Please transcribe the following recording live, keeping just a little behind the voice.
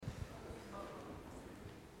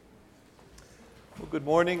Good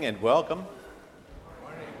morning and welcome.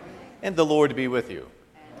 And the Lord be with you.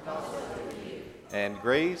 And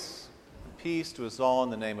grace and peace to us all in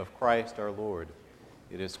the name of Christ our Lord.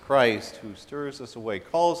 It is Christ who stirs us away,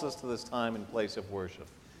 calls us to this time and place of worship,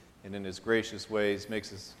 and in his gracious ways makes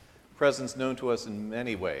his presence known to us in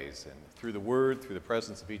many ways. And through the word, through the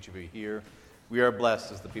presence of each of you here, we are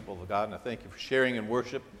blessed as the people of God. And I thank you for sharing in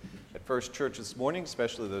worship at First Church this morning,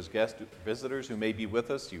 especially those guest visitors who may be with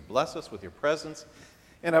us. You bless us with your presence.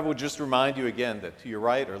 And I will just remind you again that to your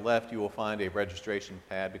right or left you will find a registration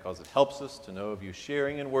pad because it helps us to know of you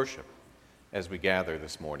sharing in worship as we gather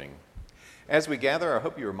this morning. As we gather, I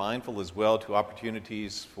hope you are mindful as well to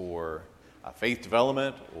opportunities for faith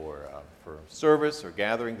development or for service or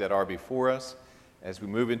gathering that are before us. As we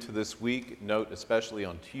move into this week, note especially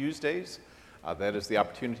on Tuesdays, that is the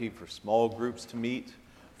opportunity for small groups to meet.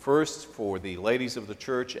 First, for the ladies of the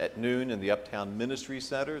church at noon in the Uptown Ministry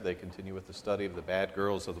Center. They continue with the study of the bad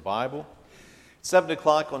girls of the Bible. 7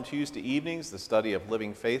 o'clock on Tuesday evenings, the study of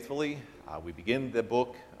Living Faithfully. We begin the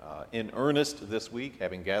book in earnest this week,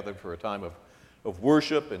 having gathered for a time of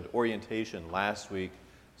worship and orientation last week.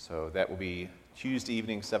 So that will be Tuesday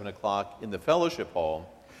evening, 7 o'clock in the fellowship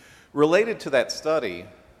hall. Related to that study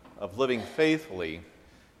of Living Faithfully,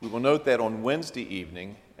 we will note that on Wednesday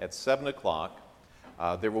evening at 7 o'clock,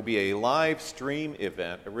 there will be a live stream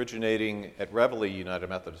event originating at Reveille United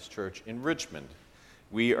Methodist Church in Richmond.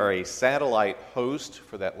 We are a satellite host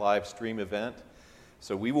for that live stream event.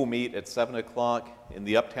 So we will meet at 7 o'clock in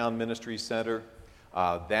the Uptown Ministry Center.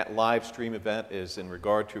 That live stream event is in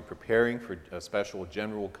regard to preparing for a special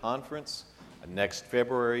general conference next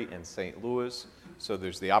February in St. Louis. So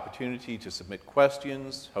there's the opportunity to submit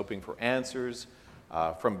questions, hoping for answers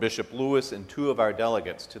from Bishop Lewis and two of our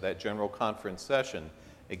delegates to that general conference session.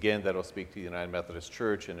 Again, that'll speak to the United Methodist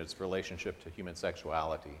Church and its relationship to human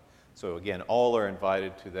sexuality. So again, all are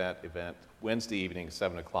invited to that event Wednesday evening,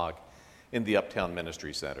 7 o'clock in the Uptown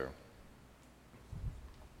Ministry Center.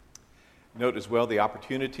 Note as well the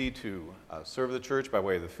opportunity to serve the church by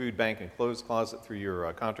way of the food bank and clothes closet through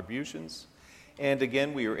your contributions. And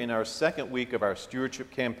again, we are in our second week of our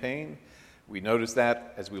stewardship campaign. We notice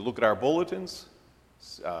that as we look at our bulletins,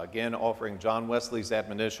 again, offering John Wesley's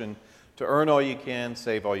admonition to earn all you can,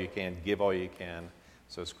 save all you can, give all you can.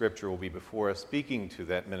 So Scripture will be before us speaking to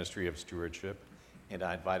that ministry of stewardship. And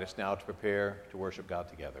I invite us now to prepare to worship God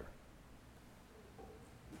together.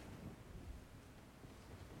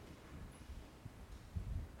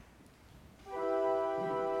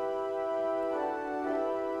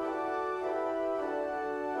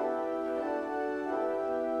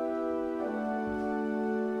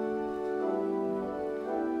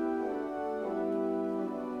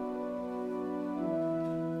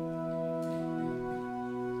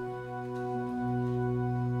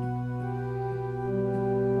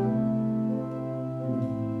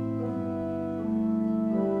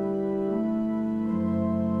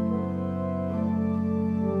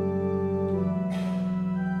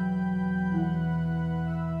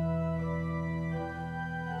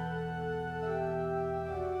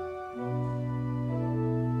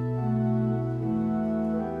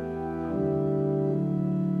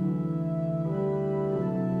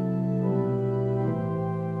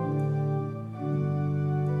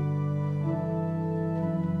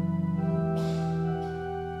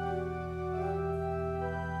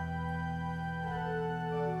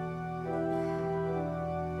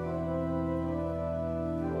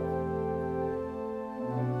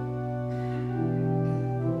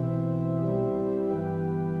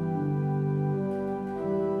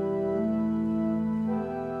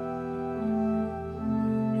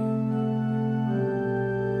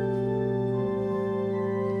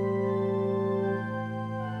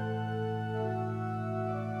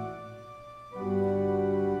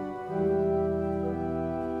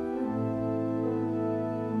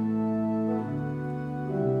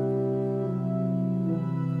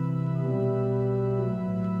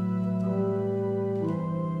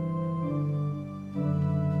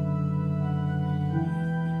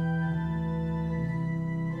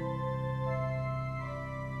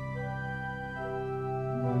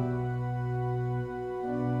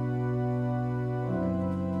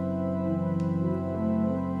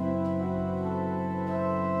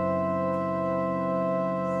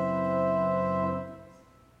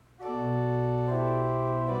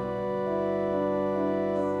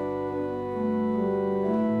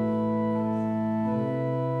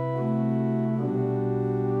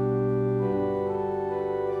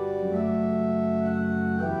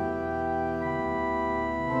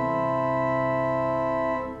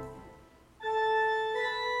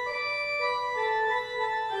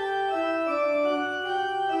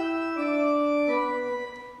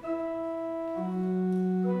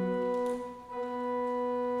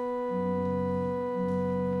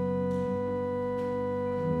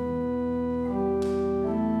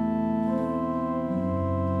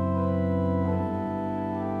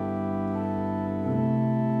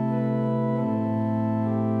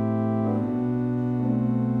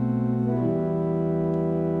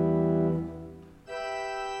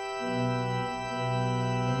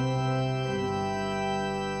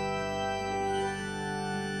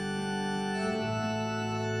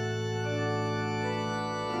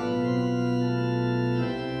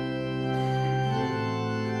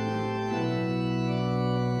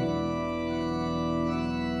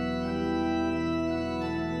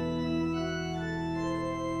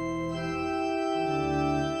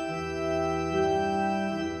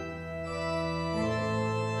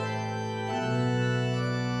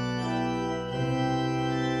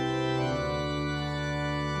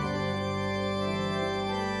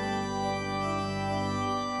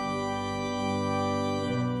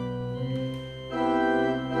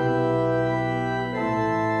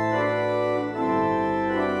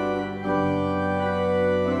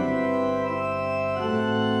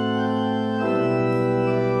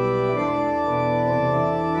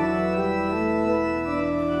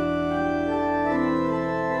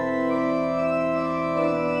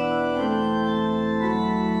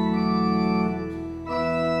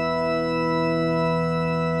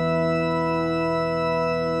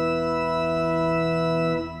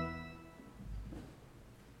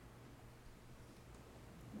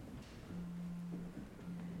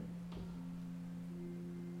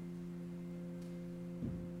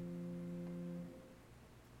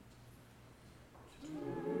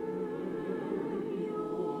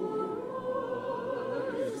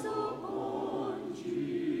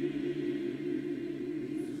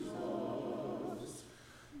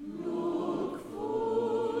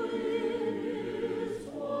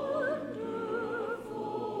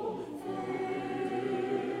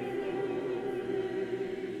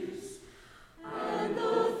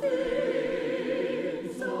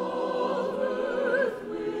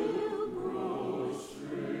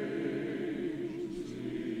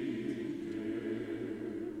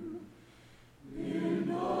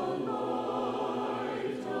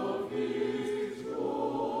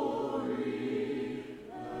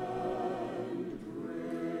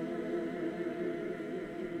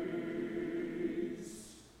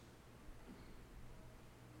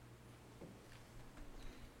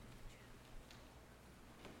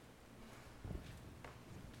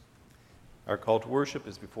 Our call to worship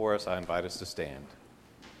is before us. I invite us to stand.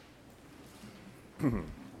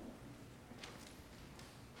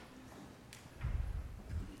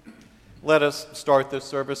 Let us start this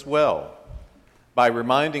service well by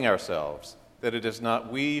reminding ourselves that it is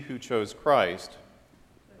not we who chose Christ,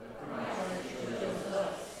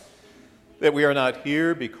 that we are not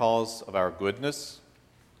here because of our goodness,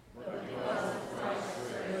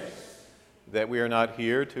 that we are not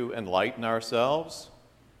here to enlighten ourselves,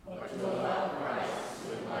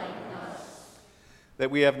 that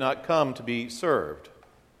we have not come to be served,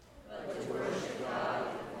 but to worship God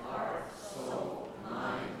with heart, soul,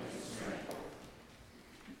 mind, and strength.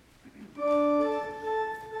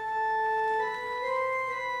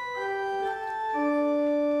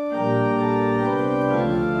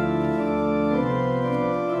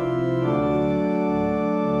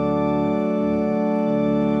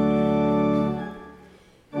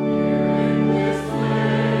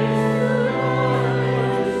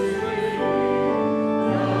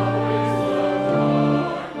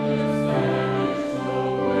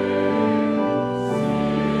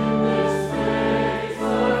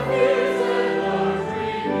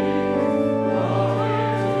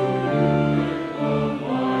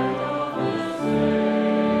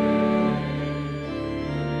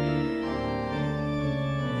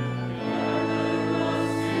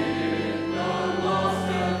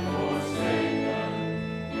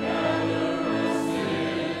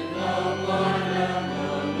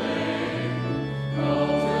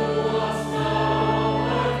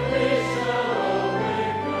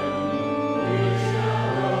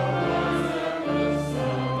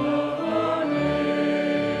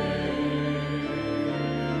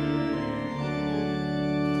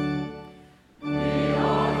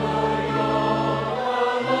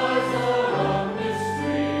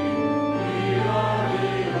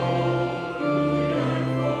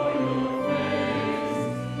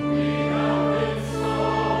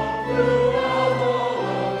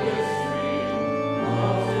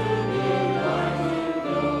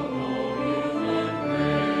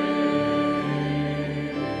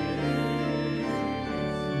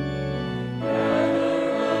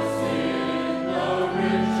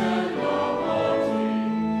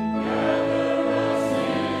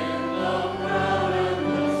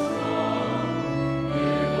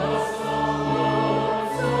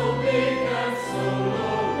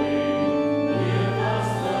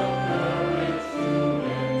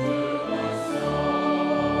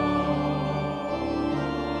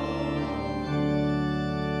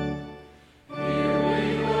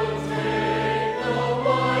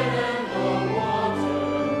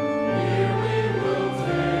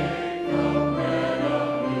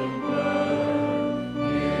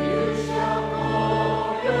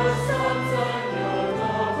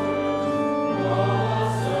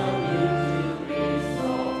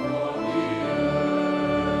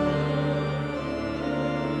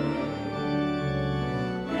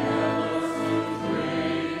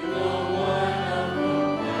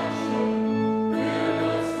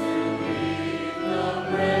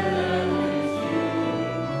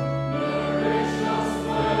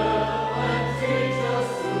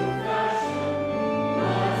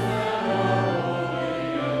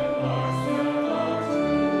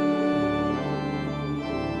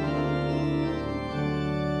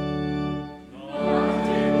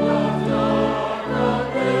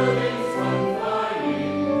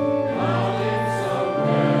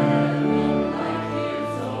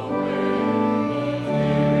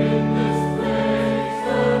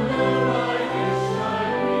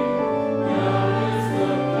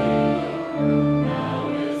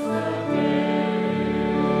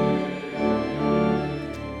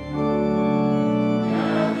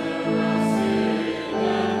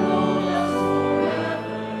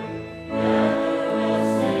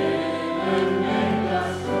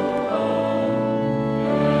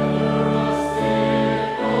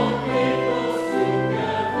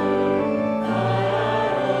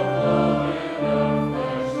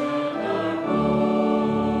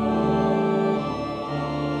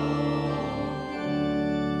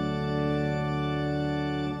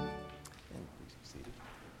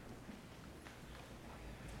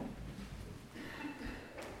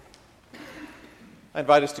 I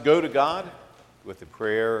invite us to go to God with the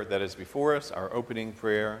prayer that is before us, our opening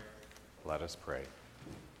prayer. Let us pray.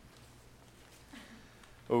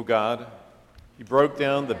 O God, you broke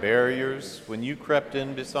down the barriers when you crept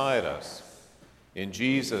in beside us. In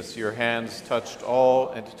Jesus, your hands touched all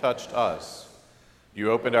and touched us.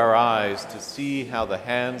 You opened our eyes to see how the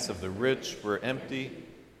hands of the rich were empty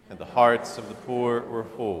and the hearts of the poor were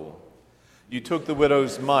full. You took the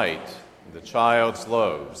widow's mite and the child's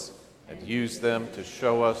loaves and use them to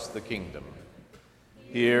show us the kingdom.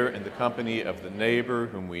 Here in the company of the neighbor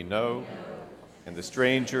whom we know, and the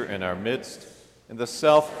stranger in our midst, and the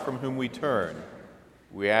self from whom we turn,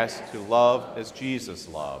 we ask to love as Jesus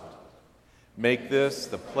loved. Make this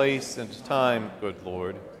the place and time, good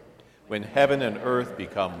Lord, when heaven and earth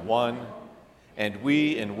become one, and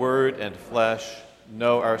we in word and flesh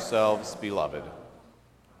know ourselves beloved.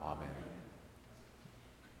 Amen.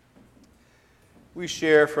 We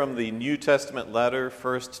share from the New Testament letter,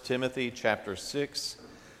 1 Timothy chapter 6,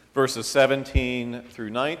 verses 17 through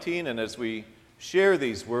 19, and as we share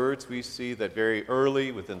these words, we see that very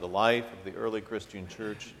early within the life of the early Christian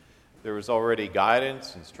church, there was already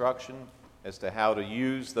guidance, instruction as to how to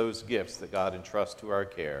use those gifts that God entrusts to our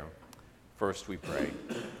care. First we pray.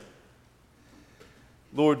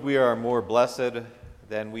 Lord, we are more blessed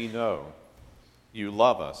than we know. You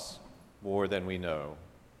love us more than we know.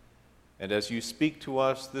 And as you speak to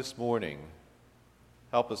us this morning,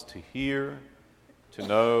 help us to hear, to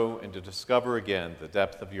know, and to discover again the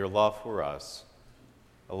depth of your love for us,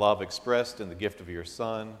 a love expressed in the gift of your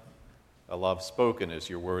Son, a love spoken as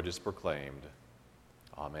your word is proclaimed.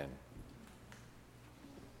 Amen.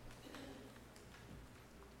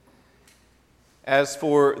 As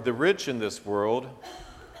for the rich in this world,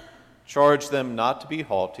 charge them not to be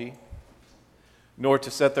haughty, nor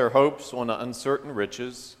to set their hopes on uncertain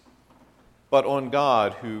riches, but on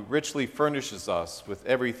God, who richly furnishes us with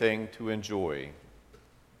everything to enjoy.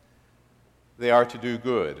 They are to do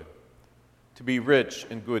good, to be rich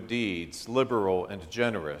in good deeds, liberal and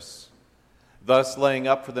generous, thus laying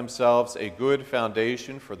up for themselves a good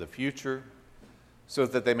foundation for the future, so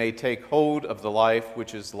that they may take hold of the life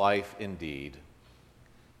which is life indeed.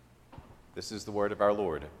 This is the word of our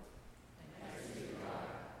Lord.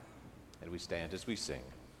 And we stand as we sing.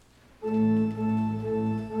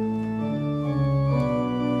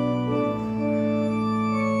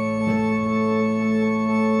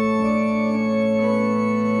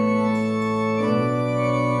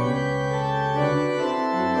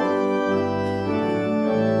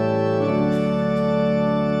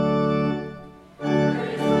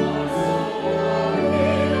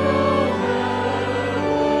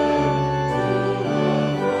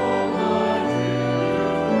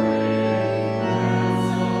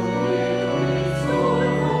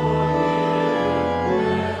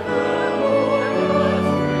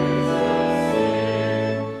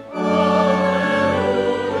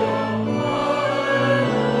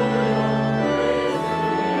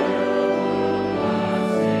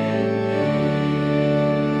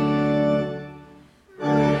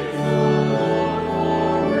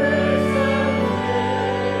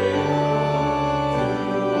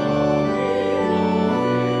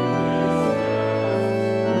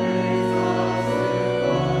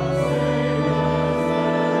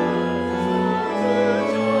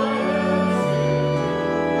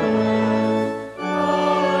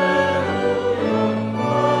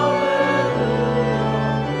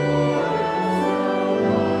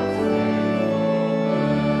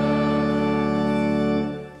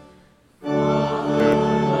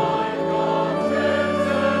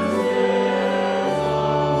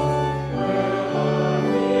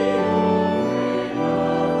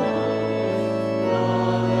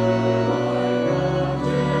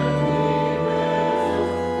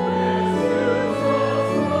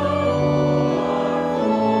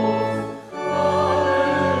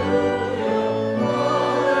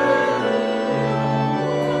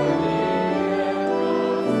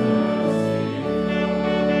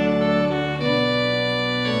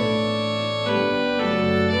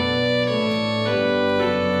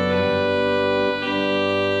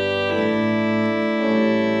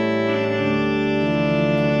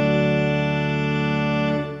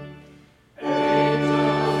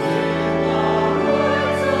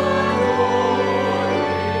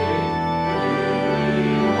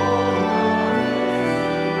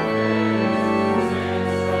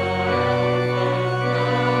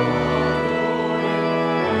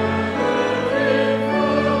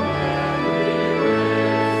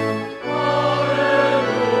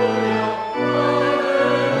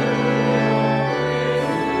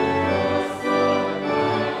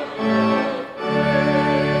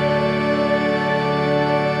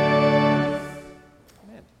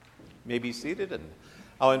 Be seated, and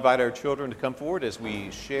I'll invite our children to come forward as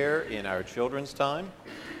we share in our children's time.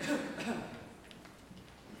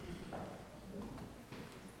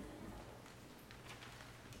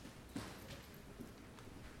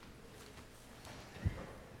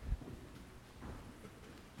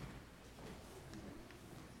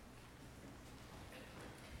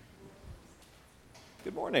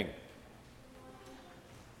 Good morning.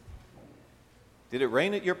 Did it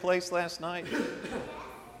rain at your place last night?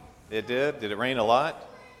 It did? Did it rain a lot?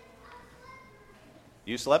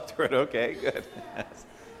 You slept through it? Okay, good.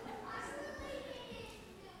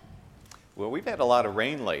 Well, we've had a lot of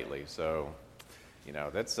rain lately, so,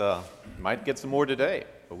 that's, might get some more today,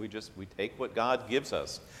 but we take what God gives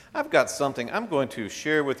us. I've got something I'm going to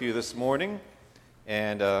share with you this morning,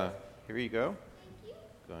 and here you go.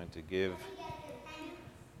 Going to give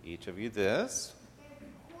each of you this.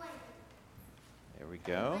 There we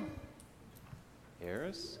go.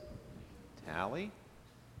 Harris, Tally,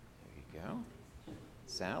 there you go.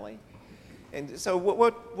 Sally. And so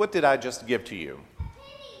what did I just give to you?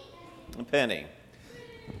 A penny.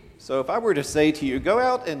 So if I were to say to you, go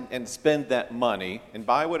out and spend that money and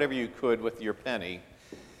buy whatever you could with your penny,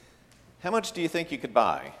 how much do you think you could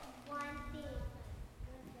buy? One thing.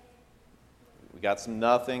 We got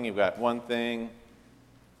nothing, you've got one thing.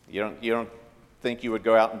 You don't think you would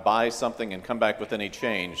go out and buy something and come back with any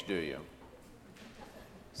change, do you?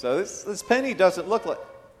 So this penny doesn't look like...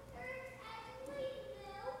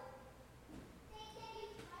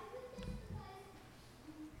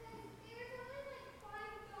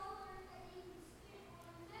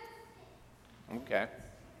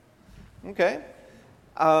 Okay.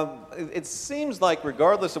 It seems like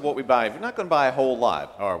regardless of what we buy, we're not going to buy a whole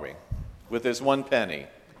lot, are we? With this one penny.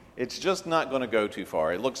 It's just not going to go too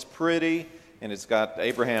far. It looks pretty, and it's got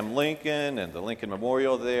Abraham Lincoln and the Lincoln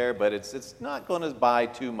Memorial there, but it's not going to buy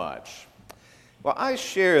too much. Well, I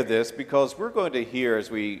share this because we're going to hear, as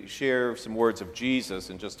we share some words of Jesus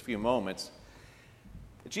in just a few moments,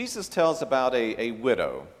 Jesus tells about a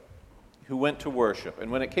widow who went to worship. And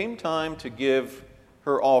when it came time to give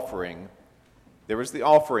her offering, there was the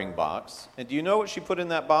offering box. And do you know what she put in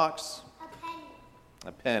that box? A penny.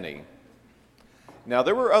 A penny. Now,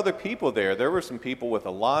 there were other people there. There were some people with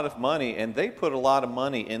a lot of money, and they put a lot of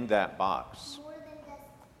money in that box.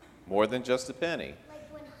 More than just a penny.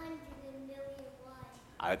 Like 100 million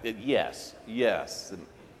why? Yes,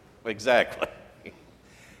 exactly.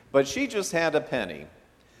 But she just had a penny.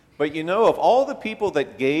 But of all the people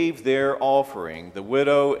that gave their offering, the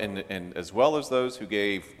widow and as well as those who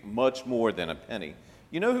gave much more than a penny,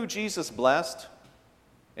 you know who Jesus blessed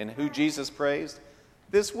and who Jesus praised?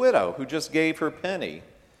 This widow who just gave her penny.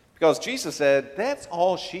 Because Jesus said that's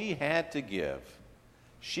all she had to give.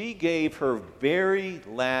 She gave her very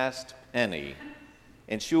last penny,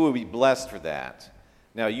 and she will be blessed for that.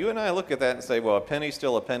 Now, you and I look at that and say, well, a penny is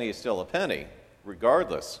still a penny is still a penny,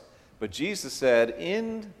 regardless. But Jesus said,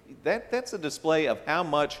 that's a display of how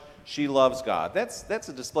much she loves God. That's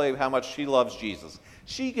a display of how much she loves Jesus.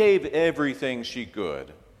 She gave everything she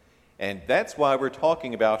could. And that's why we're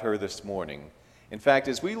talking about her this morning. In fact,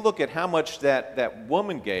 as we look at how much that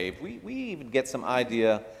woman gave, we even get some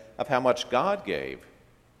idea of how much God gave.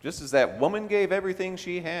 Just as that woman gave everything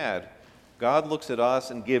she had, God looks at us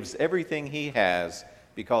and gives everything he has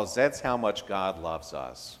because that's how much God loves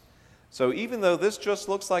us. So even though this just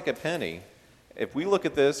looks like a penny, if we look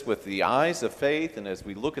at this with the eyes of faith and as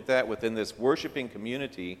we look at that within this worshiping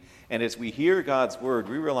community and as we hear God's word,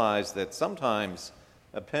 we realize that sometimes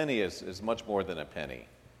a penny is much more than a penny.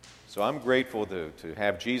 So I'm grateful to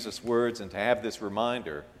have Jesus' words and to have this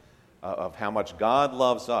reminder of how much God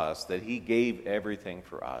loves us, that he gave everything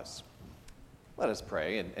for us. Let us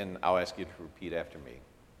pray, and I'll ask you to repeat after me.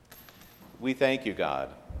 We thank you, God,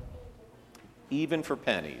 even for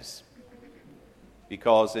pennies,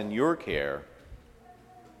 because in your care,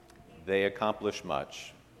 they accomplish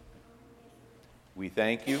much. We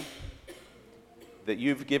thank you that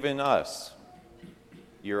you've given us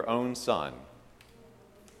your own Son.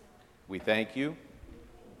 We thank you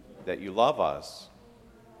that you love us,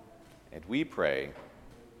 and we pray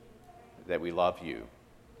that we love you.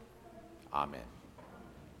 Amen.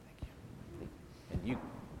 Thank you. And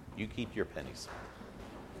you keep your pennies.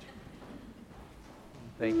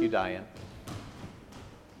 Thank you, Diane.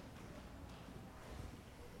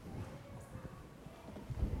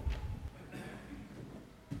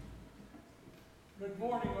 Good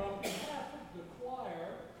morning. On behalf of the choir,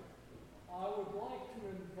 I would like to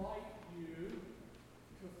invite you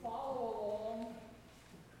to follow along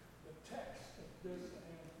the text of this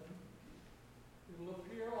anthem. It will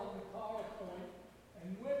appear on the PowerPoint,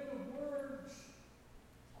 and when the words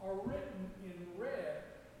are written in red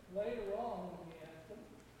later on in the anthem,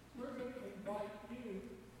 we're going to invite you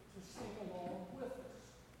to sing along with us.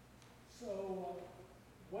 So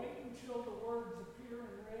wait until the words appear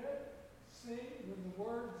in red. Sing when the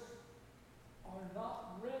words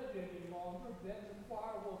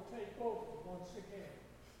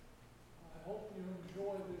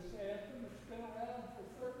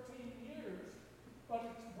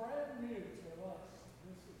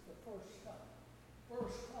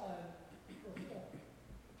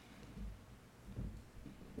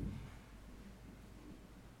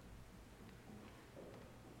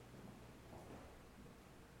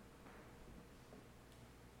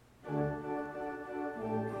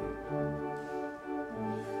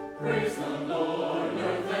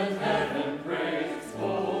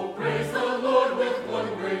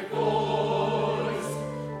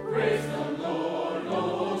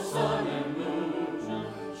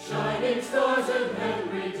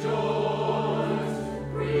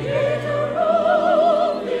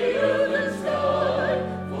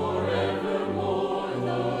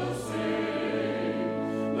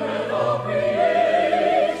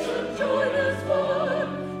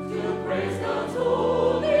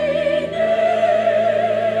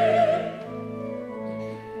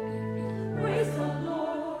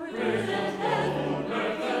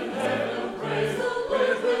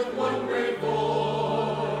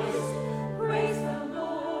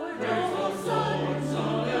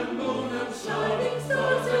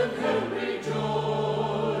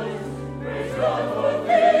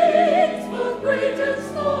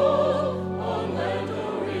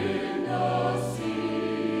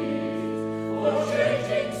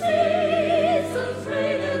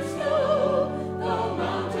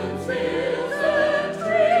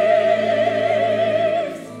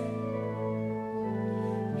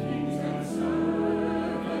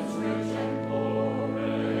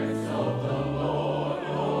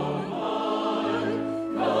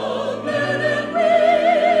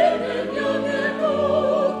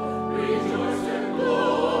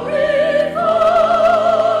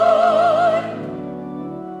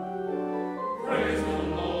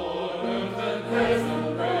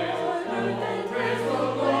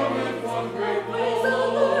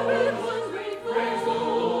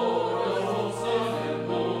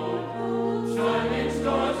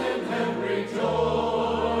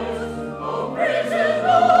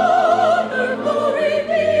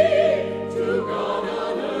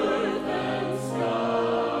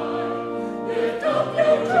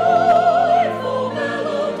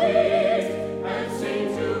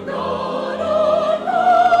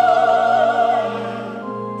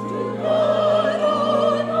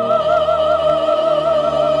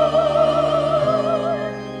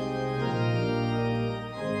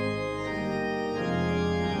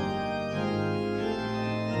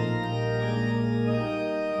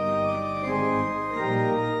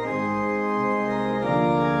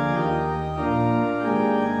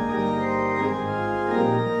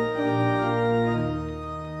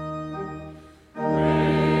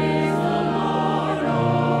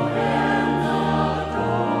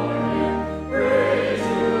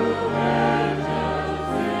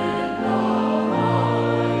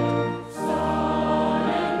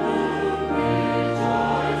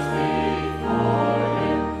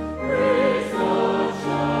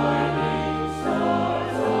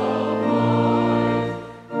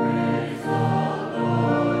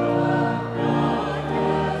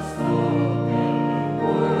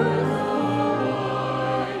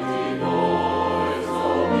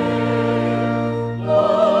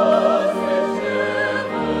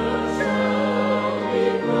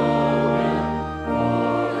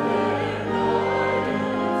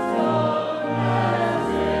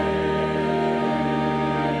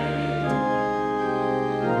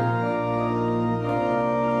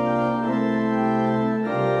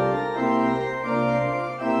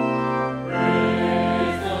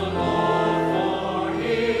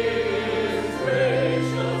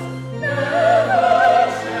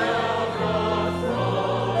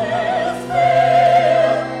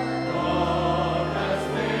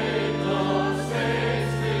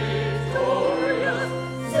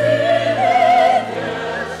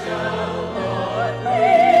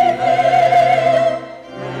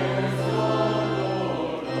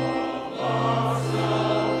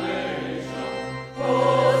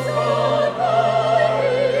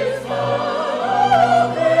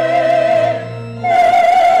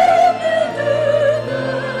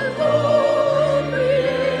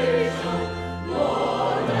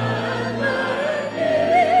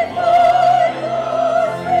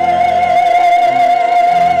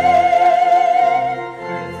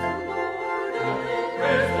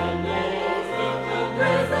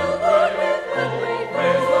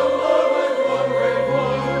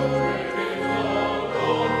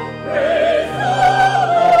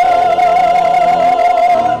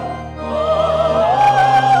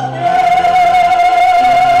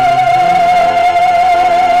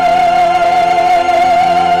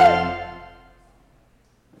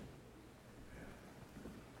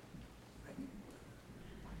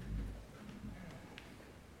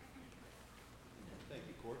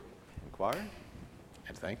choir,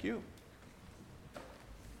 and thank you.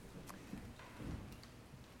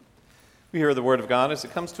 We hear the Word of God as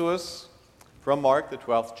it comes to us from Mark, the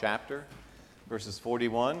 12th chapter, verses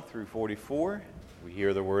 41 through 44. We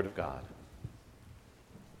hear the Word of God.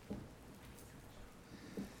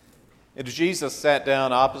 And Jesus sat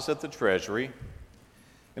down opposite the treasury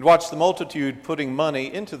and watched the multitude putting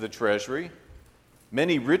money into the treasury.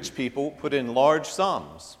 Many rich people put in large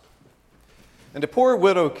sums. And a poor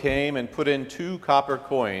widow came and put in 2 copper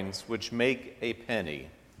coins, which make a penny.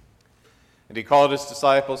 And he called his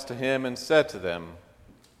disciples to him and said to them,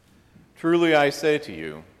 "Truly I say to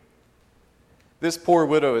you, this poor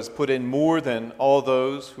widow has put in more than all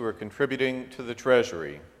those who are contributing to the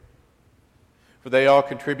treasury. For they all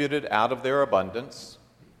contributed out of their abundance,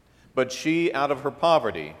 but she, out of her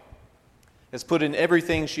poverty, has put in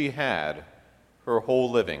everything she had, her whole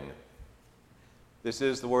living." This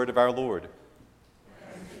is the word of our Lord.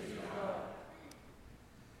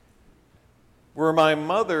 Were my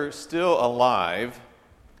mother still alive,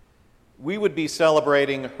 we would be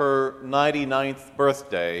celebrating her 99th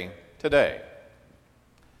birthday today.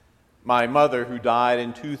 My mother, who died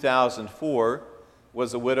in 2004,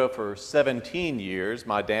 was a widow for 17 years,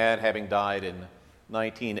 my dad having died in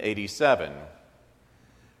 1987.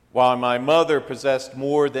 While my mother possessed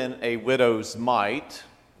more than a widow's mite,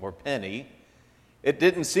 or penny, it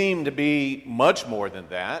didn't seem to be much more than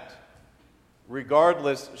that.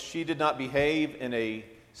 Regardless, she did not behave in a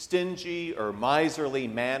stingy or miserly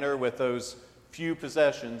manner with those few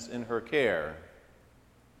possessions in her care.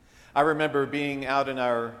 I remember being out in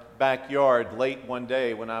our backyard late one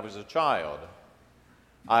day when I was a child.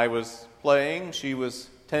 I was playing, she was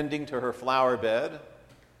tending to her flower bed.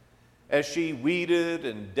 As she weeded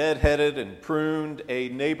and deadheaded and pruned, a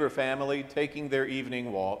neighbor family taking their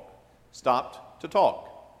evening walk stopped to talk.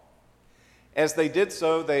 As they did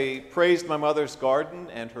so, they praised my mother's garden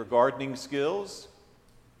and her gardening skills.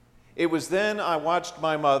 It was then I watched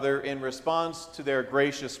my mother, in response to their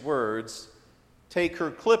gracious words, take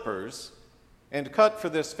her clippers and cut for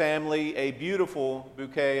this family a beautiful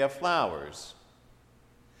bouquet of flowers.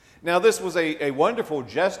 Now, this was a wonderful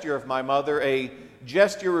gesture of my mother, a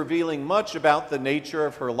gesture revealing much about the nature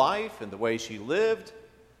of her life and the way she lived.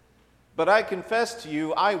 But I confess to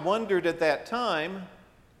you, I wondered at that time,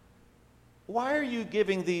 why are you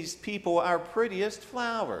giving these people our prettiest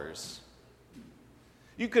flowers?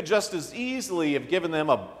 You could just as easily have given them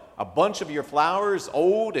a bunch of your flowers,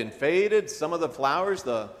 old and faded. Some of the flowers,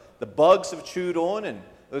 the bugs have chewed on, and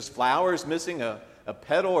those flowers missing a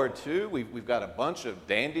petal or two. We've got a bunch of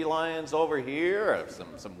dandelions over here,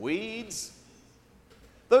 some weeds.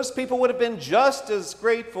 Those people would have been just as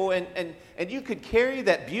grateful, and you could carry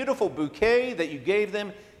that beautiful bouquet that you gave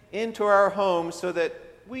them into our home so that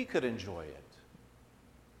we could enjoy it.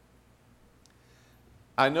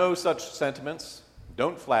 I know such sentiments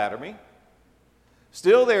don't flatter me.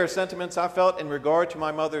 Still, they are sentiments I felt in regard to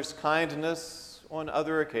my mother's kindness on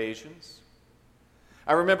other occasions.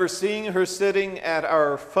 I remember seeing her sitting at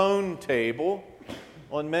our phone table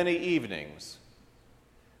on many evenings.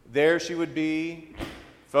 There she would be,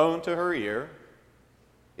 phone to her ear.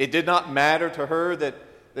 It did not matter to her that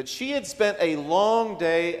she had spent a long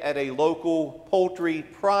day at a local poultry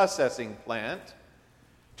processing plant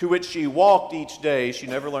to which she walked each day. She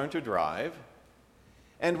never learned to drive.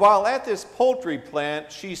 And while at this poultry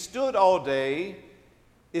plant, she stood all day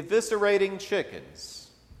eviscerating chickens.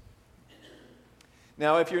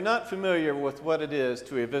 Now, if you're not familiar with what it is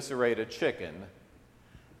to eviscerate a chicken,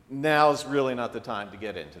 now's really not the time to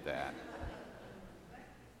get into that.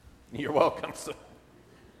 You're welcome.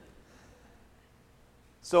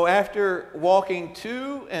 So after walking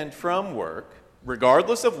to and from work,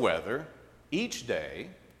 regardless of weather, each day,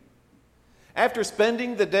 after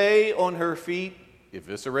spending the day on her feet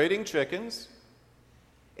eviscerating chickens,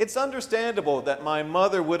 it's understandable that my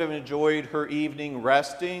mother would have enjoyed her evening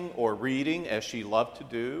resting or reading as she loved to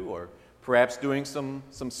do, or perhaps doing some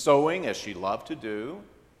sewing as she loved to do,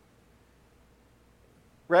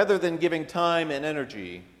 rather than giving time and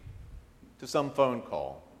energy to some phone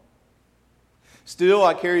call. Still,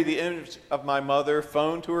 I carry the image of my mother,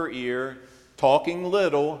 phone to her ear, talking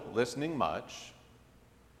little, listening much.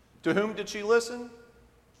 To whom did she listen?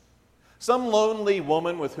 Some lonely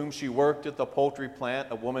woman with whom she worked at the poultry plant,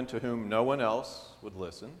 a woman to whom no one else would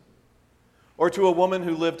listen. Or to a woman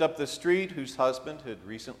who lived up the street whose husband had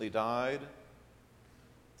recently died.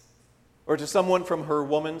 Or to someone from her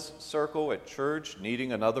woman's circle at church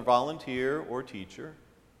needing another volunteer or teacher.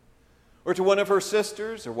 Or to one of her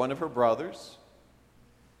sisters or one of her brothers.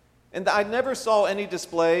 And I never saw any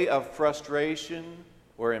display of frustration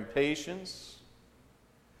or impatience.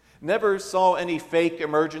 Never saw any fake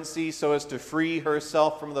emergency so as to free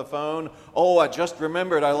herself from the phone. Oh, I just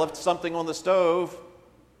remembered I left something on the stove.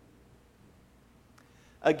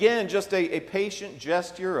 Again, just a patient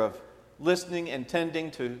gesture of listening and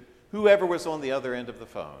tending to whoever was on the other end of the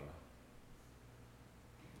phone.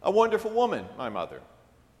 A wonderful woman, my mother,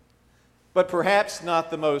 but perhaps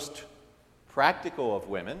not the most practical of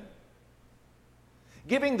women.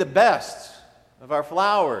 Giving the best of our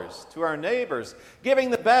flowers to our neighbors, giving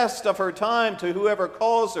the best of her time to whoever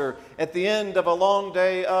calls her at the end of a long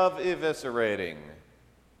day of eviscerating.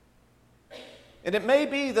 And it may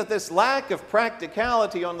be that this lack of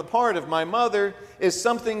practicality on the part of my mother is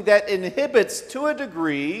something that inhibits, to a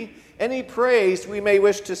degree, any praise we may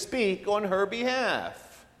wish to speak on her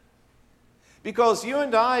behalf. Because you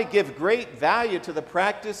and I give great value to the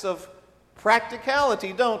practice of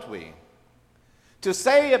practicality, don't we? To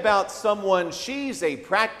say about someone, she's a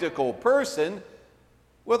practical person,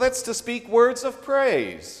 well, that's to speak words of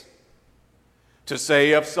praise. To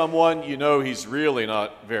say of someone, you know, he's really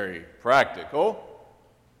not very practical,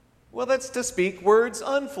 well, that's to speak words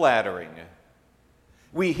unflattering.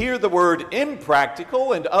 We hear the word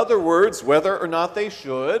impractical and other words, whether or not they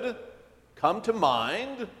should, come to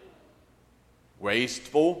mind.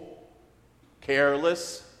 Wasteful,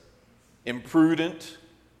 careless, imprudent,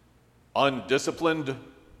 undisciplined.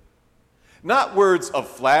 Not words of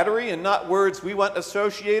flattery and not words we want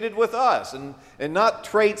associated with us and not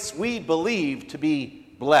traits we believe to be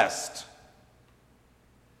blessed.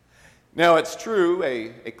 Now, it's true,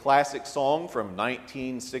 a classic song from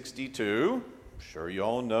 1962, I'm sure you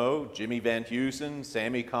all know, Jimmy Van Heusen,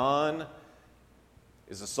 Sammy Kahn,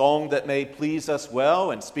 is a song that may please us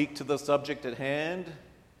well and speak to the subject at hand.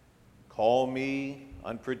 Call me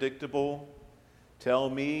unpredictable. Tell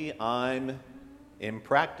me I'm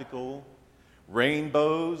impractical.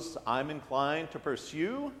 Rainbows I'm inclined to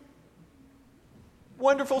pursue.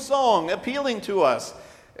 Wonderful song, appealing to us.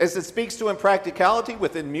 as it speaks to in practicality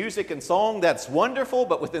within music and song, that's wonderful,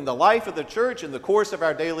 but within the life of the church in the course of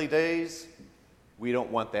our daily days, we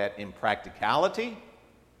don't want that in practicality.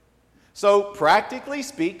 So, practically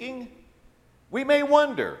speaking, we may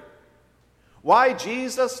wonder why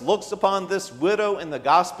Jesus looks upon this widow in the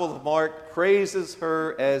Gospel of Mark, praises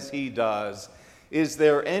her as he does. Is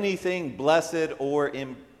there anything blessed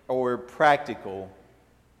or practical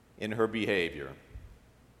in her behavior?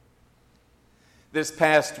 This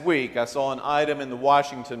past week, I saw an item in the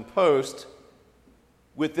Washington Post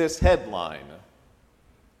with this headline: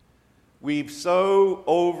 "We've so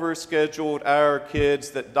overscheduled our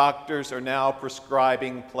kids that doctors are now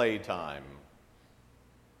prescribing playtime."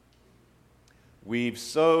 We've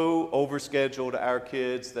so overscheduled our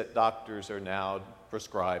kids that doctors are now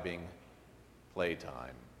prescribing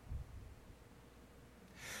playtime.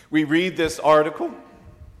 We read this article,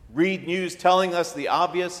 read news telling us the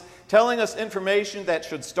obvious, telling us information that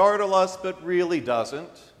should startle us but really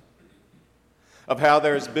doesn't, of how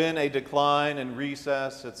there's been a decline in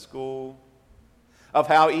recess at school, of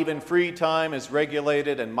how even free time is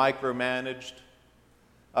regulated and micromanaged,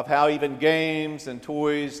 of how even games and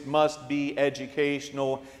toys must be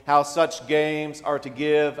educational, how such games are to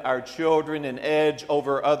give our children an edge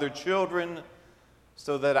over other children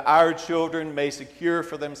so that our children may secure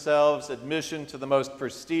for themselves admission to the most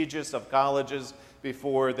prestigious of colleges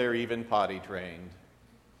before they're even potty trained.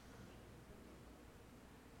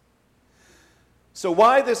 So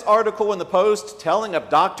why this article in the Post telling of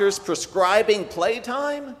doctors prescribing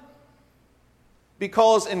playtime?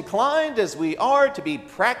 Because inclined as we are to be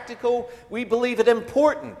practical, we believe it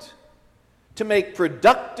important to make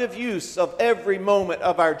productive use of every moment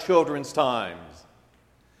of our children's times.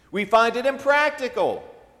 We find it impractical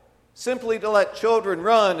simply to let children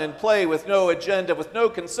run and play with no agenda, with no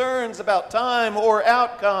concerns about time or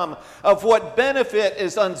outcome. Of what benefit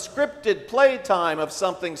is unscripted playtime of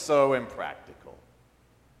something so impractical?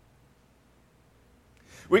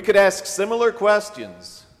 We could ask similar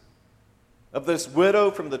questions of this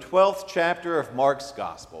widow from the 12th chapter of Mark's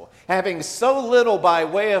Gospel, having so little by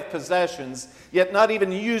way of possessions, yet not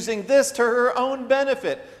even using this to her own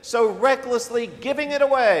benefit, so recklessly giving it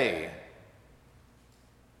away.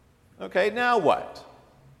 Okay, now what?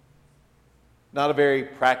 Not a very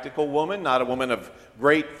practical woman, not a woman of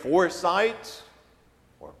great foresight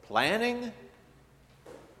or planning.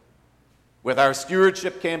 With our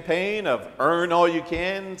stewardship campaign of earn all you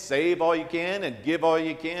can, save all you can, and give all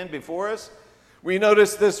you can before us, we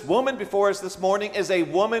notice this woman before us this morning is a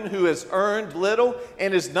woman who has earned little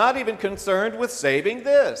and is not even concerned with saving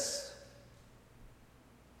this.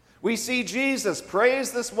 We see Jesus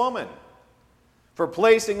praise this woman for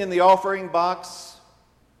placing in the offering box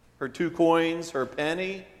her 2 coins, her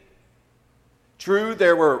penny. True,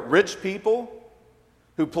 there were rich people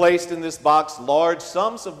who placed in this box large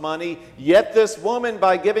sums of money, yet this woman,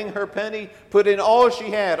 by giving her penny, put in all she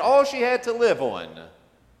had to live on.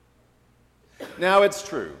 Now, it's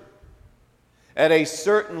true, at a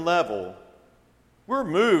certain level, we're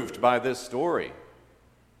moved by this story.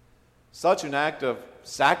 Such an act of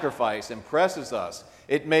sacrifice impresses us.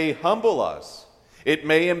 It may humble us. It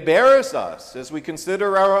may embarrass us as we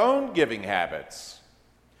consider our own giving habits.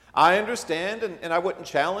 I understand, and I wouldn't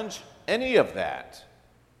challenge any of that.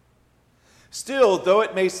 Still, though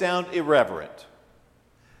it may sound irreverent,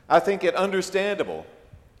 I think it understandable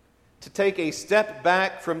to take a step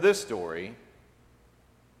back from this story,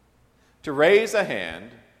 to raise a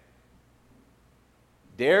hand,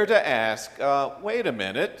 dare to ask, wait a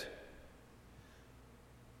minute,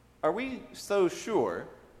 are we so sure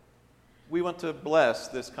we want to bless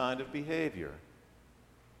this kind of behavior?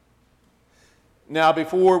 Now,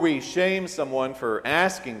 before we shame someone for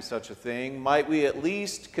asking such a thing, might we at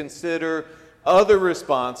least consider other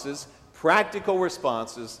responses, practical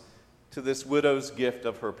responses to this widow's gift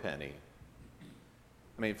of her penny?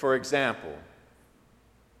 I mean, for example,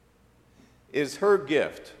 is her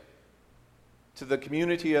gift to the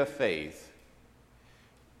community of faith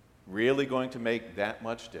really going to make that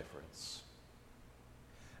much difference?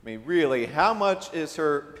 I mean, really, how much is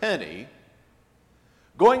her penny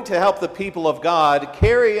going to help the people of God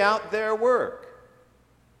carry out their work?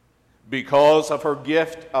 Because of her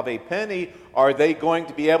gift of a penny, are they going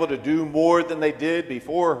to be able to do more than they did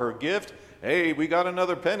before her gift? Hey, we got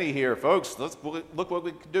another penny here, folks. Let's look what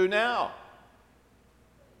we can do now.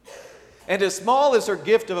 And as small as her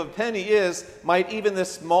gift of a penny is, might even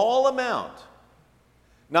this small amount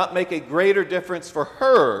not make a greater difference for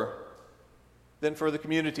her than for the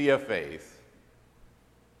community of faith?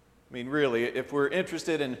 I mean, really, if we're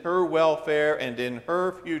interested in her welfare and in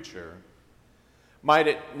her future, Might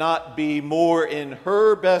it not be more in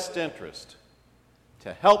her best interest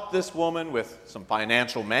to help this woman with some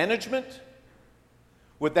financial management?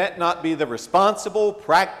 Would that not be the responsible,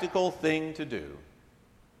 practical thing to do?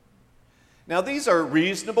 Now, these are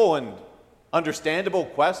reasonable and understandable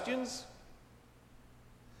questions.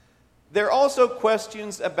 They're also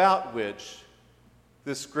questions about which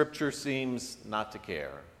the Scripture seems not to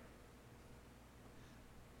care.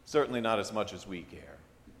 Certainly not as much as we care.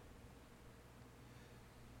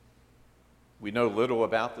 We know little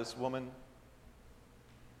about this woman,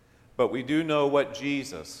 but we do know what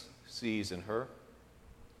Jesus sees in her.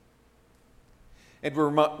 And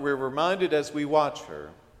we're reminded as we watch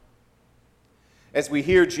her, as we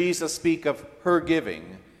hear Jesus speak of her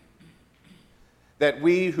giving, that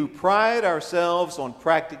we who pride ourselves on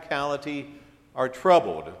practicality are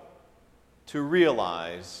troubled to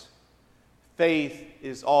realize faith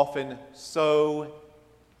is often so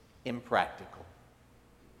impractical.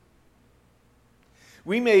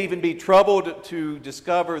 We may even be troubled to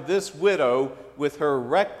discover this widow, with her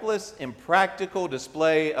reckless, impractical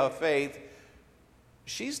display of faith,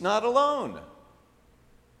 she's not alone.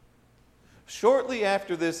 Shortly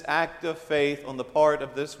after this act of faith on the part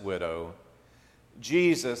of this widow,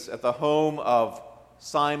 Jesus, at the home of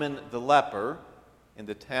Simon the leper in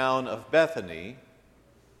the town of Bethany,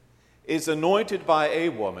 is anointed by a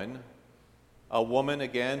woman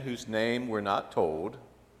again whose name we're not told.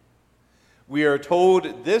 We are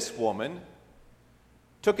told this woman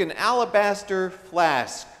took an alabaster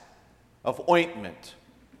flask of ointment,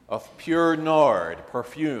 of pure nard,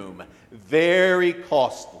 perfume, very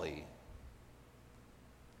costly.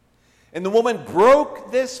 And the woman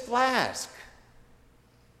broke this flask,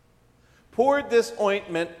 poured this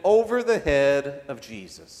ointment over the head of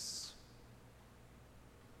Jesus.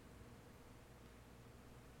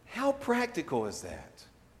 How practical is that?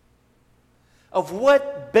 Of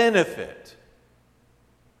what benefit?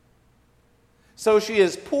 So she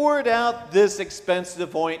has poured out this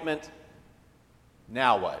expensive ointment.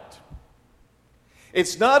 Now what?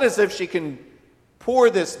 It's not as if she can pour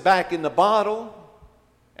this back in the bottle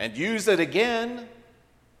and use it again.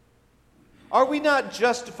 Are we not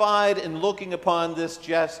justified in looking upon this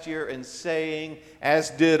gesture and saying, as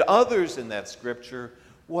did others in that scripture,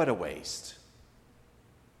 what a waste?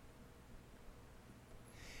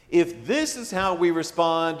 If this is how we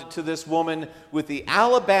respond to this woman with the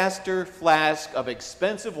alabaster flask of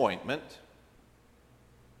expensive ointment,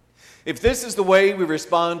 if this is the way we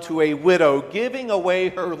respond to a widow giving away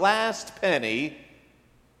her last penny,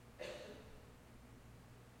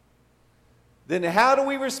 then how do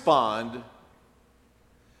we respond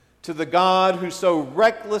to the God who so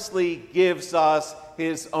recklessly gives us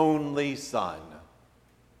his only Son?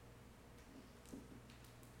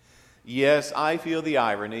 Yes, I feel the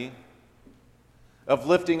irony of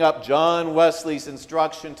lifting up John Wesley's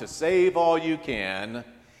instruction to save all you can,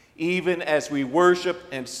 even as we worship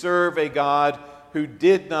and serve a God who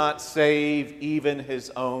did not save even his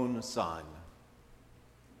own Son.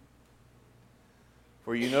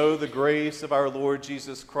 For you know the grace of our Lord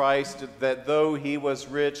Jesus Christ, that though he was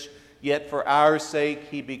rich, yet for our sake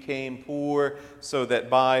he became poor, so that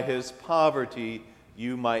by his poverty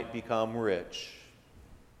you might become rich.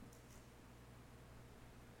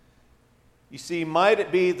 You see, might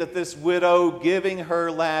it be that this widow giving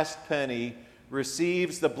her last penny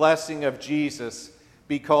receives the blessing of Jesus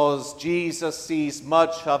because Jesus sees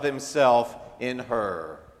much of himself in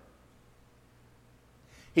her.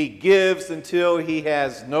 He gives until he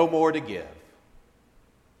has no more to give.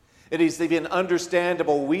 It is even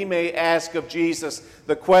understandable we may ask of Jesus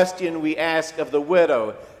the question we ask of the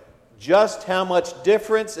widow: just how much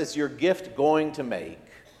difference is your gift going to make?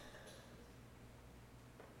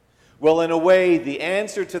 Well, in a way, the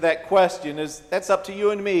answer to that question is, that's up to you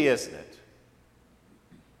and me, isn't it?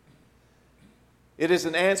 It is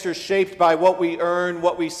an answer shaped by what we earn,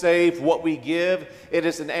 what we save, what we give. It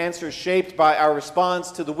is an answer shaped by our response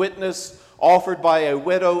to the witness offered by a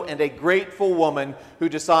widow and a grateful woman who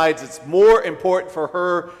decides it's more important for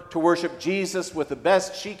her to worship Jesus with the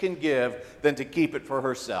best she can give than to keep it for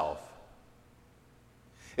herself.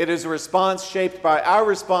 It is a response shaped by our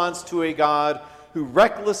response to a God who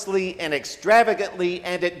recklessly and extravagantly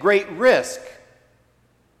and at great risk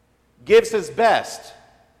gives his best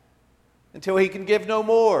until he can give no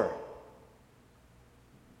more.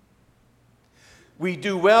 We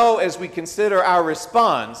do well as we consider our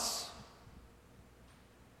response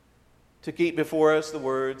to keep before us the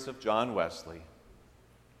words of John Wesley,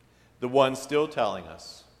 the one still telling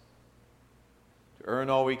us to earn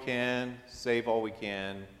all we can, save all we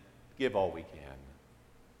can, give all we can.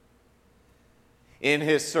 In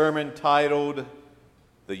his sermon titled,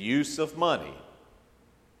 the use of money.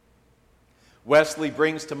 Wesley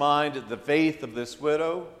brings to mind the faith of this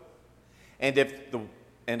widow and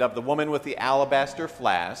of the woman with the alabaster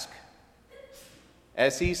flask,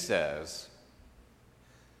 as he says,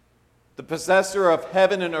 "The possessor of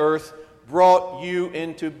heaven and earth brought you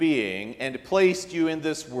into being and placed you in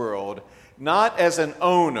this world, not as an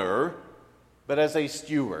owner, but as a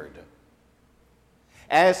steward.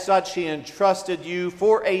 As such, he entrusted you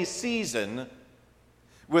for a season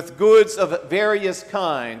with goods of various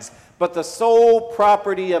kinds, but the sole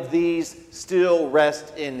property of these still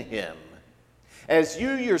rests in him. As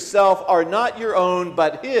you yourself are not your own,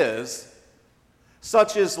 but his,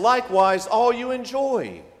 such is likewise all you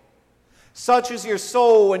enjoy. Such is your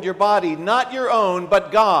soul and your body, not your own,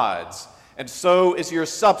 but God's, and so is your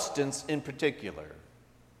substance in particular.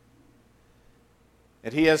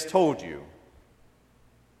 And he has told you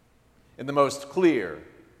in the most clear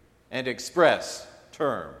and express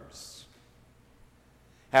terms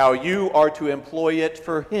how you are to employ it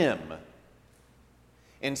for him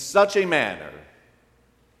in such a manner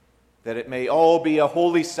that it may all be a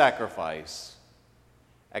holy sacrifice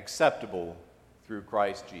acceptable through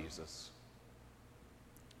Christ Jesus.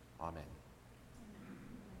 Amen.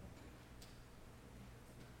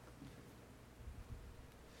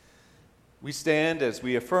 We stand as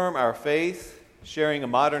we affirm our faith, sharing a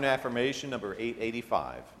modern affirmation, number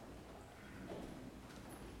 885.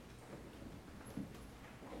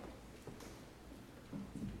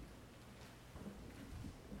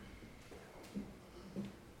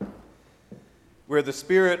 Where the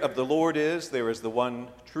Spirit of the Lord is, there is the one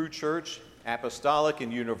true church, apostolic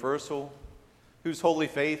and universal, whose holy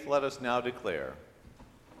faith let us now declare.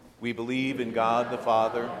 We believe in God the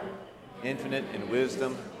Father, infinite in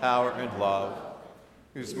wisdom, power, and love,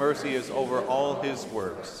 whose mercy is over all his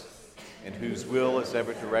works, and whose will is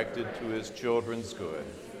ever directed to his children's good.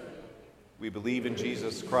 We believe in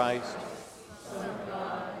Jesus Christ, Son of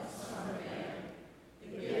God, Son of Man,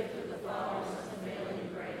 the gift of the Father, unfailing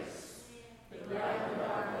grace, the ground of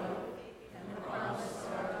our hope, and the promise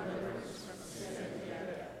of our deliverance from sin and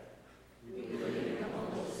death. We believe in the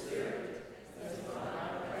Holy Spirit, as God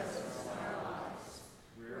our presence in our lives,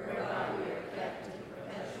 whereby we are kept in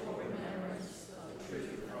perpetual remembrance of the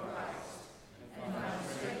truth of Christ, and find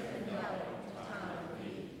strength and help in time of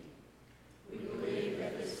need. We believe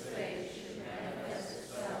that this faith should manifest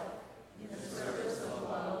itself in the service of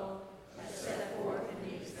love as set forth in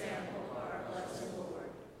the example of our blessed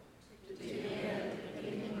Lord, to the end the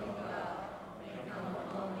kingdom of God may come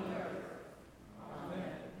upon the earth.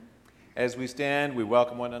 Amen. As we stand, we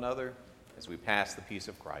welcome one another as we pass the peace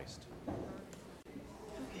of Christ.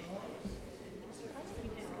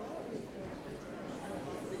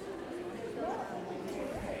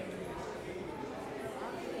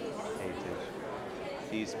 Hey, Tish.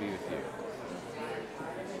 Peace be with you.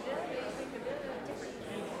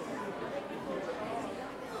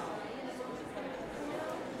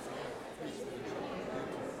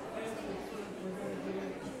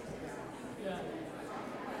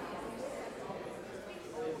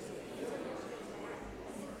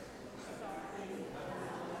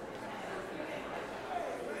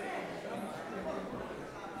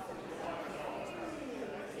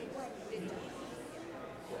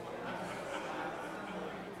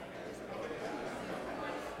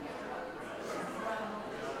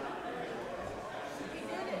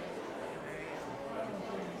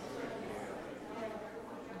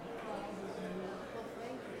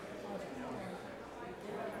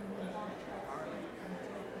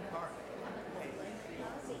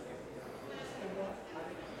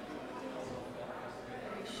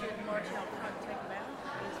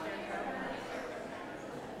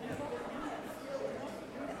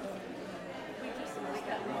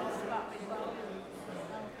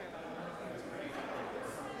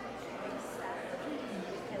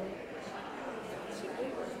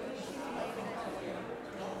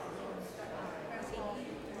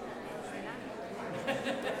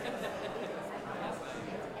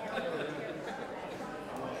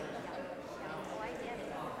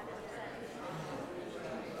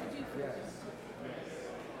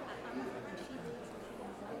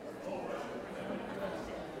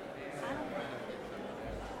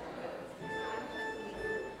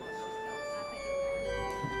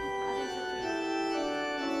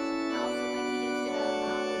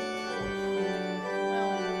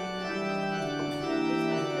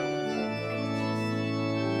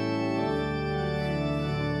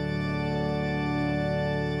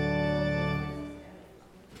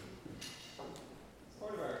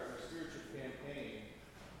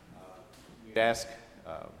 Ask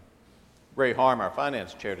Ray Harm, our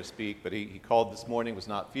finance chair, to speak, but he called this morning, was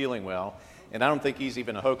not feeling well, and I don't think he's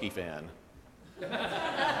even a Hokie fan. Sorry.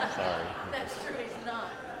 That's true, he's not.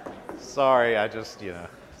 Sorry, I just,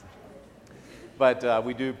 But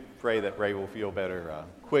we do pray that Ray will feel better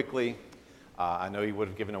quickly. I know he would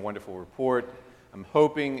have given a wonderful report. I'm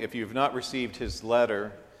hoping if you've not received his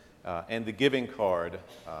letter and the giving card,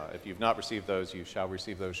 if you've not received those, you shall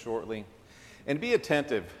receive those shortly. And be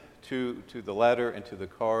attentive to the letter and to the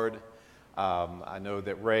card. I know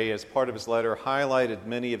that Ray, as part of his letter, highlighted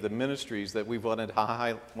many of the ministries that we've wanted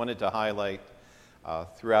to highlight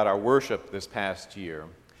throughout our worship this past year.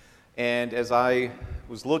 And as I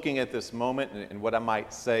was looking at this moment and what I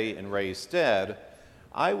might say in Ray's stead,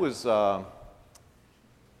 I was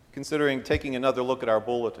considering taking another look at our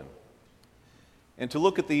bulletin and to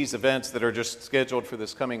look at these events that are just scheduled for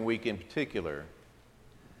this coming week in particular,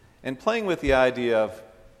 and playing with the idea of,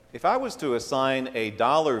 if I was to assign a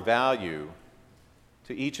dollar value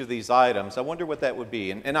to each of these items, I wonder what that would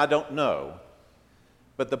be. And I don't know.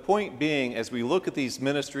 But the point being, as we look at these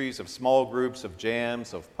ministries of small groups, of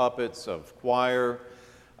jams, of puppets, of choir,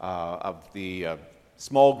 of the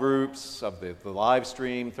small groups, of the live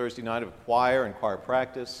stream Thursday night of choir and choir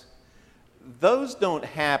practice, those don't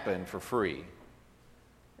happen for free.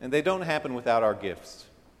 And they don't happen without our gifts.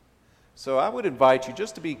 So I would invite you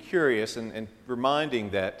just to be curious and reminding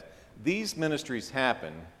that these ministries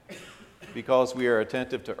happen because we are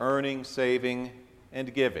attentive to earning, saving,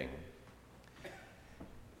 and giving.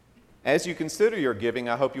 As you consider your giving,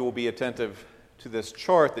 I hope you will be attentive to this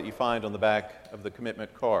chart that you find on the back of the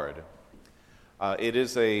commitment card. It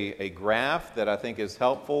is a graph that I think is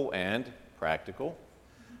helpful and practical.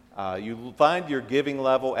 You find your giving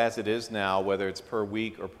level as it is now, whether it's per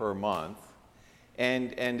week or per month.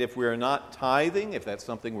 And if we're not tithing, if that's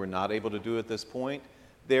something we're not able to do at this point,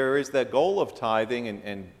 there is that goal of tithing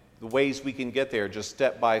and the ways we can get there just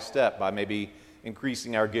step by maybe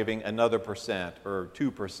increasing our giving another % or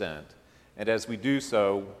 2%. And as we do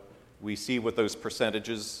so, we see what those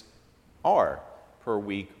percentages are per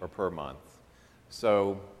week or per month.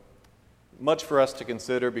 So much for us to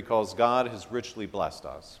consider because God has richly blessed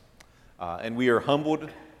us. And we are humbled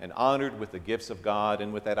and honored with the gifts of God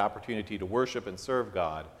and with that opportunity to worship and serve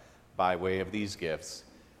God by way of these gifts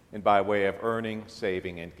and by way of earning,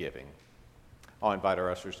 saving, and giving. I'll invite our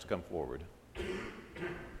ushers to come forward.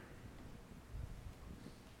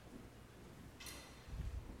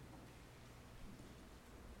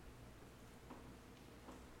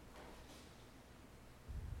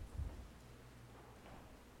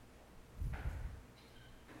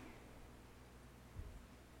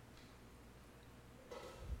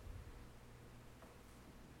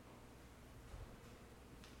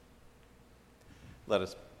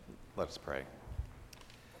 Let us pray.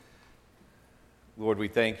 Lord, we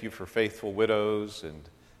thank you for faithful widows and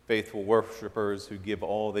faithful worshipers who give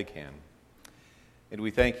all they can. And we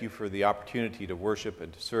thank you for the opportunity to worship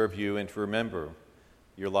and to serve you and to remember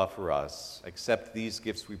your love for us. Accept these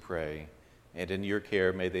gifts, we pray, and in your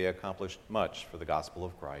care may they accomplish much for the gospel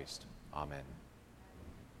of Christ. Amen.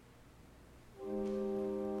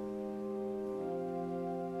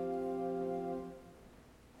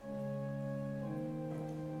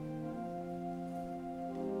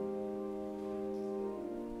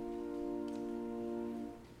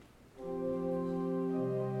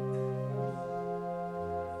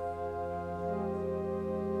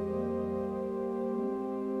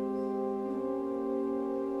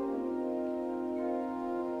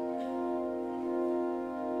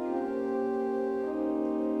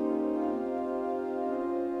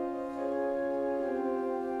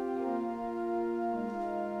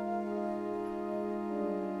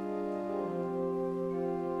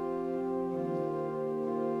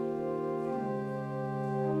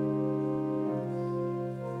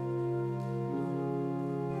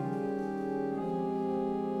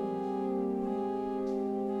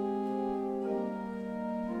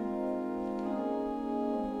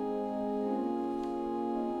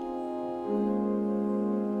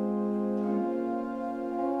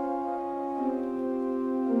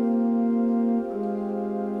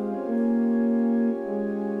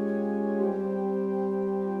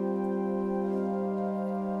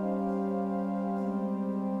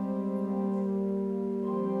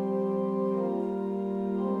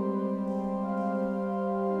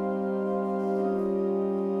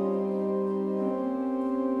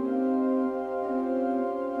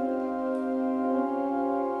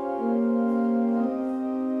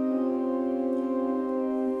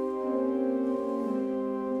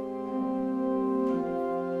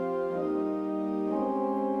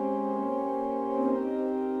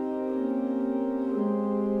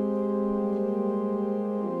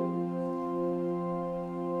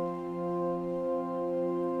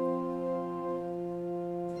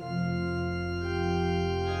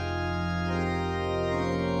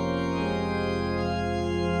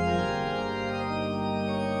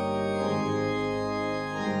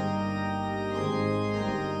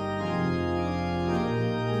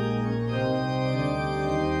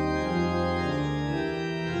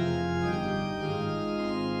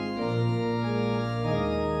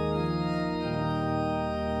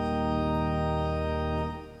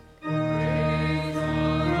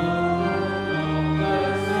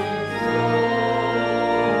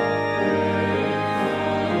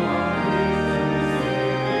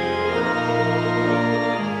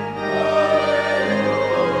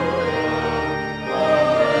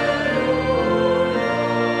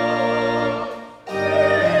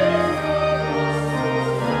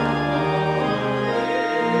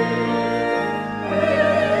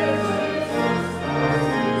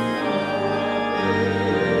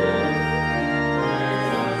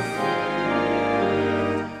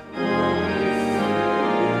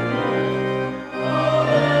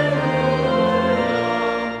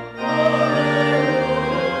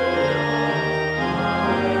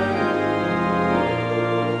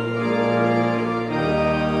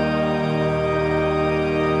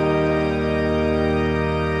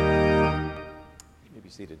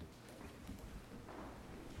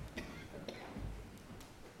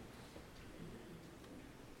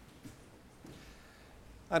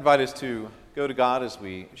 I invite us to go to God as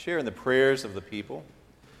we share in the prayers of the people.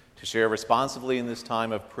 To share responsively in this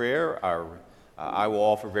time of prayer, I will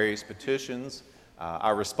offer various petitions.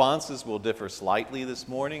 Our responses will differ slightly this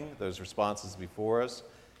morning, those responses before us,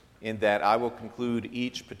 in that I will conclude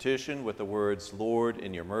each petition with the words, Lord,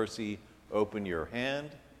 in your mercy, open your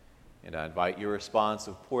hand. And I invite your response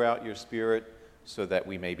of pour out your Spirit so that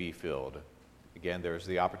we may be filled. Again, there's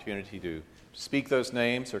the opportunity to speak those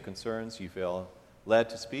names or concerns you feel led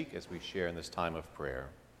to speak as we share in this time of prayer.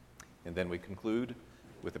 And then we conclude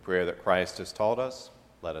with the prayer that Christ has taught us.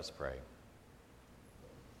 Let us pray.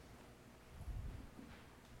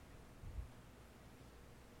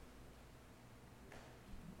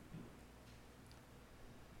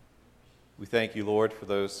 We thank you, Lord, for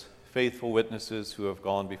those faithful witnesses who have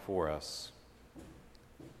gone before us.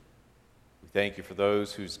 We thank you for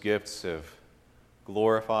those whose gifts have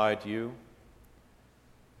glorified you,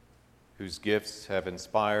 whose gifts have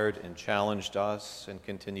inspired and challenged us and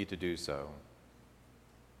continue to do so.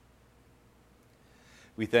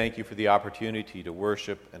 We thank you for the opportunity to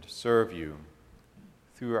worship and to serve you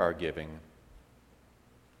through our giving.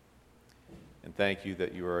 And thank you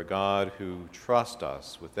that you are a God who trusts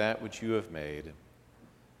us with that which you have made,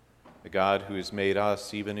 a God who has made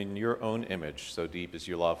us even in your own image, so deep is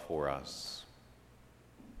your love for us.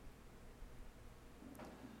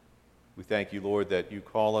 We thank you, Lord, that you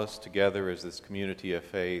call us together as this community of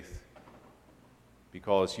faith.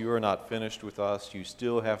 Because you are not finished with us, you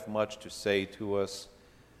still have much to say to us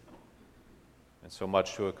and so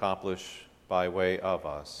much to accomplish by way of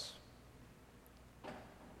us.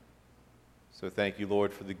 So thank you,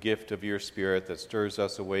 Lord, for the gift of your Spirit that stirs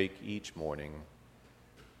us awake each morning,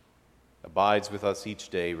 abides with us each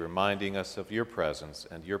day, reminding us of your presence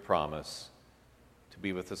and your promise to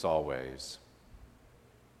be with us always.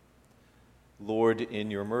 Lord,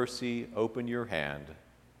 in your mercy, open your hand.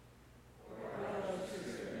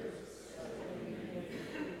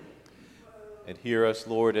 And hear us,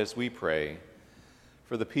 Lord, as we pray.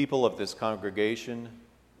 For the people of this congregation,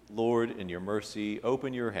 Lord, in your mercy,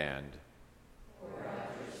 open your hand.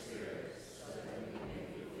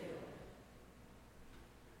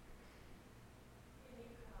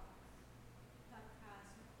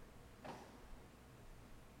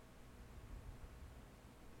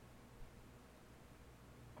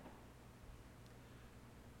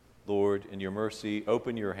 Lord, in your mercy,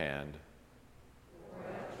 open your hand.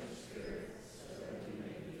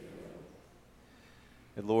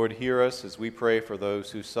 And Lord, hear us as we pray for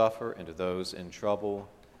those who suffer and to those in trouble.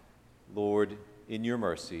 Lord, in your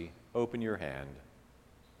mercy, open your hand.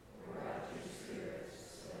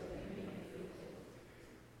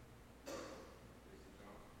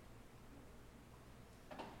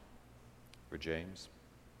 For James,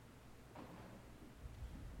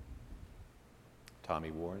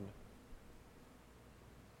 Tommy Warren,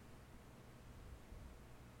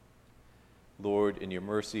 Lord, in your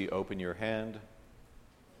mercy, open your hand.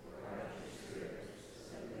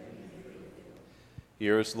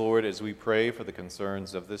 Hear us, Lord, as we pray for the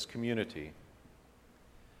concerns of this community.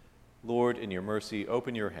 Lord, in your mercy,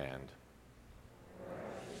 open your hand.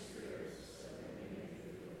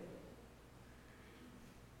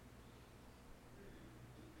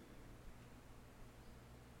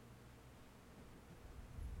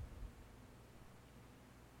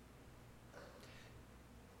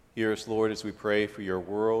 Hear us, Lord, as we pray for your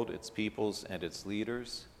world, its peoples, and its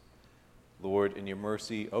leaders. Lord, in your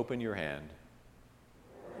mercy, open your hand.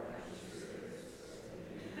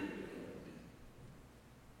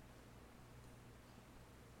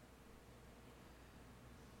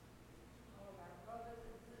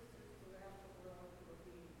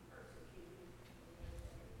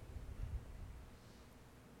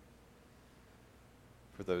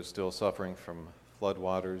 For those still suffering from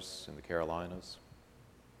floodwaters in the Carolinas.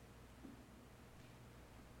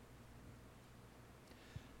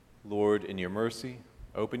 Lord, in your mercy,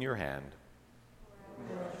 open your hand.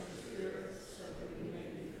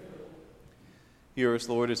 Hear us,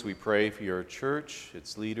 Lord, as we pray for your church,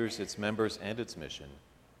 its leaders, its members, and its mission.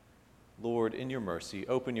 Lord, in your mercy,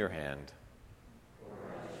 open your hand.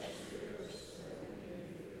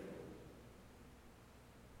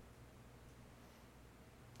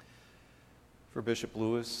 For Bishop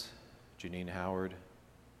Lewis, Janine Howard,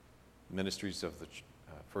 ministries of the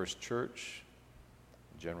First Church,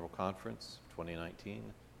 General Conference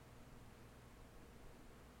 2019.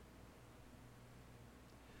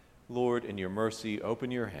 Lord, in your mercy,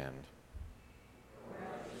 open your hand.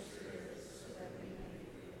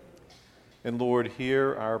 And Lord,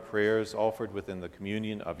 hear our prayers offered within the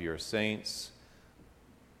communion of your saints,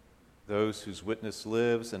 those whose witness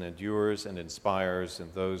lives and endures and inspires,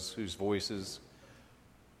 and those whose voices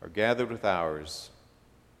are gathered with ours,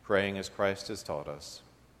 praying as Christ has taught us.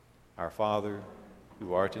 Our Father,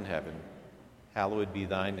 who art in heaven, hallowed be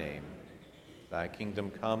thy name. Thy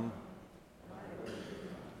kingdom come,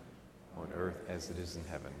 on earth as it is in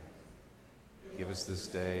heaven. Give us this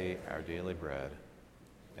day our daily bread,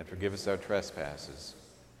 and forgive us our trespasses,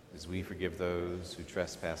 as we forgive those who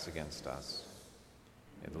trespass against us.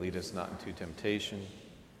 And lead us not into temptation,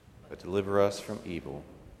 but deliver us from evil.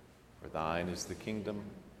 For thine is the kingdom,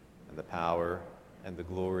 and the power, and the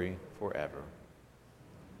glory forever.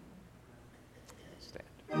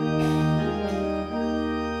 Stand.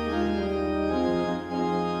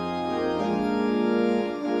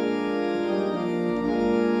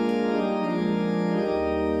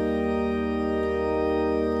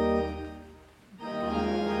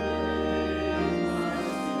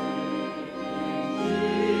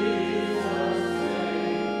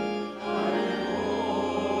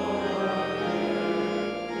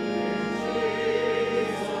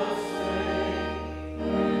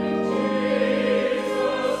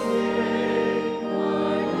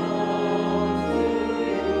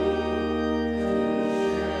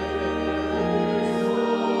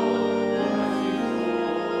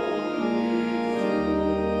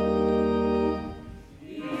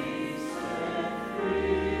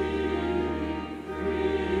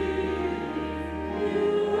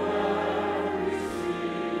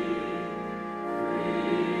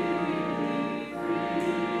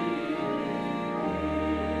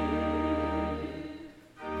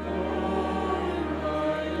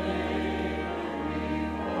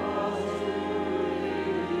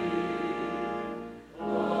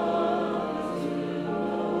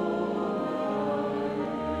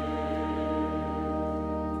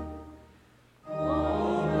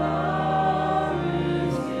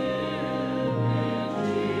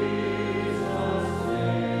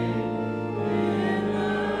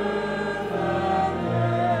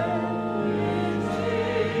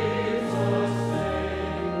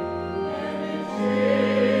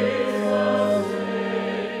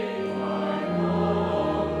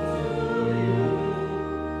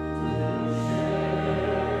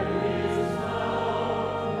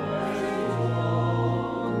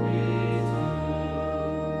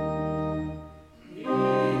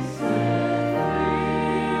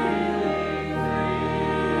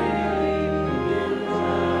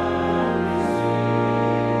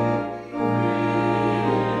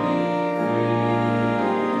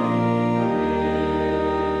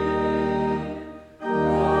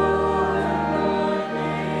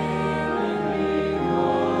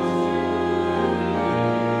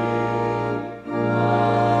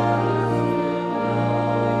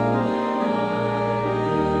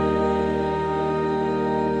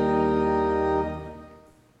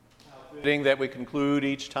 That we conclude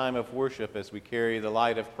each time of worship as we carry the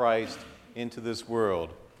light of Christ into this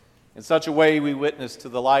world. In such a way, we witness to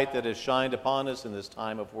the light that has shined upon us in this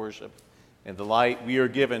time of worship, and the light we are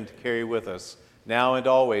given to carry with us now and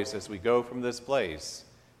always as we go from this place.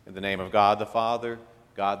 In the name of God the Father,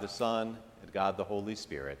 God the Son, and God the Holy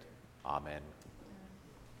Spirit. Amen.